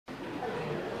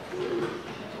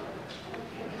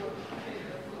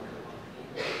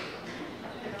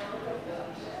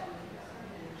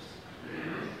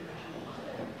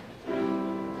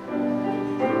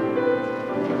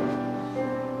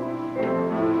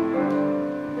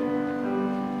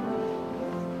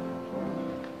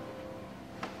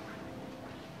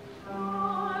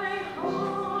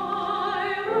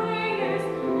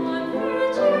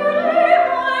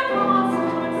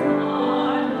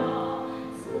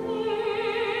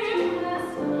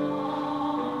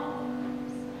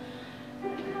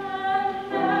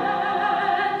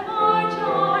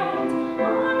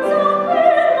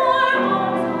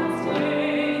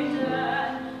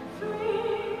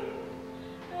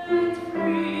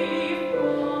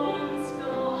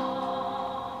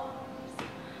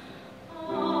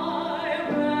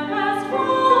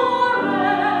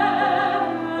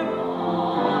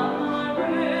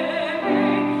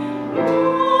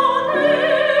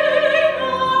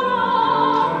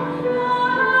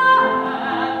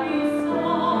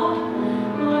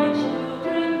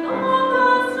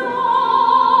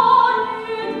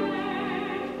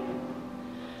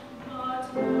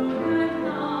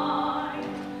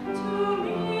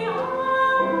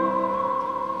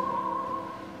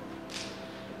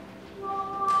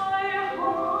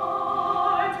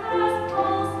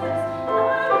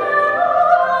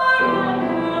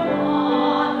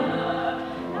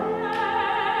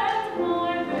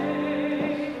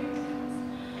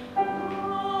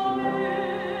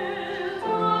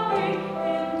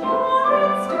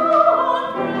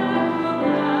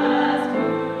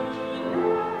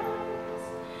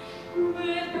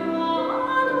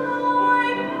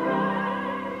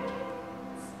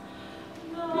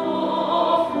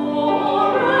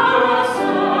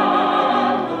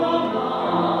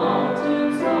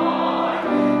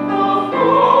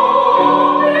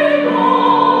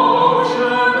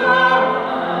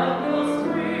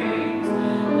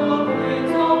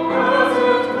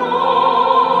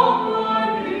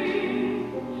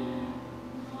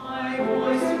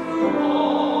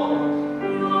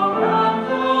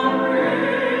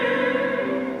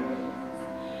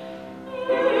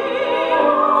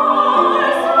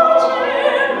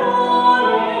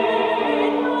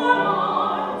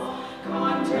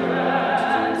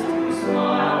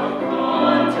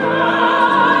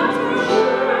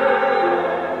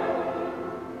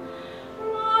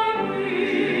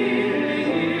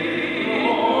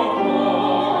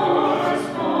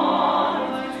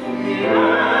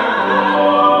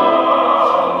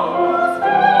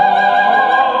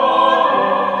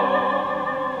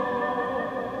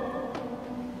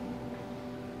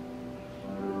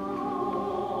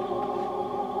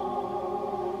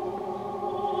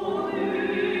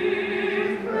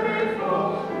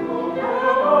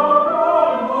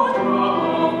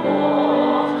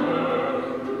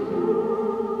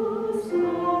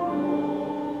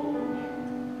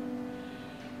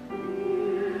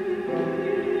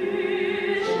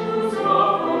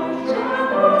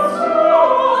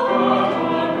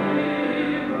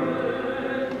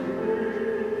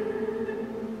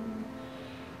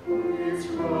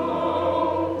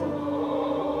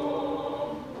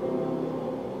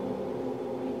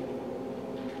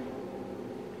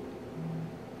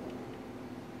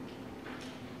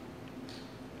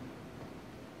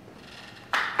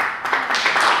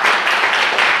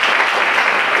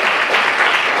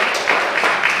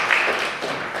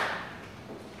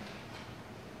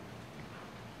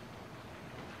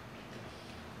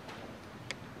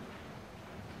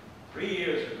3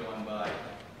 years have gone by.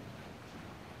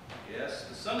 Yes,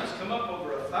 the sun has come up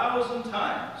over 1,000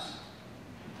 times.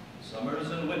 Summers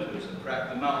and winters have cracked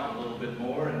the mountain a little bit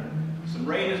more, and some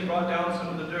rain has brought down some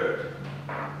of the dirt.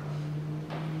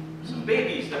 Some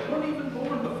babies that weren't even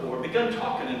born before begun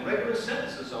talking in regular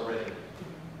sentences already.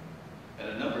 And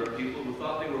a number of people who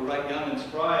thought they were right young and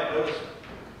spry noticed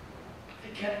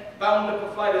they can't bound up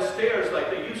a flight of stairs like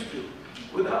they used to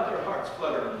without their hearts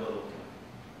fluttering a little.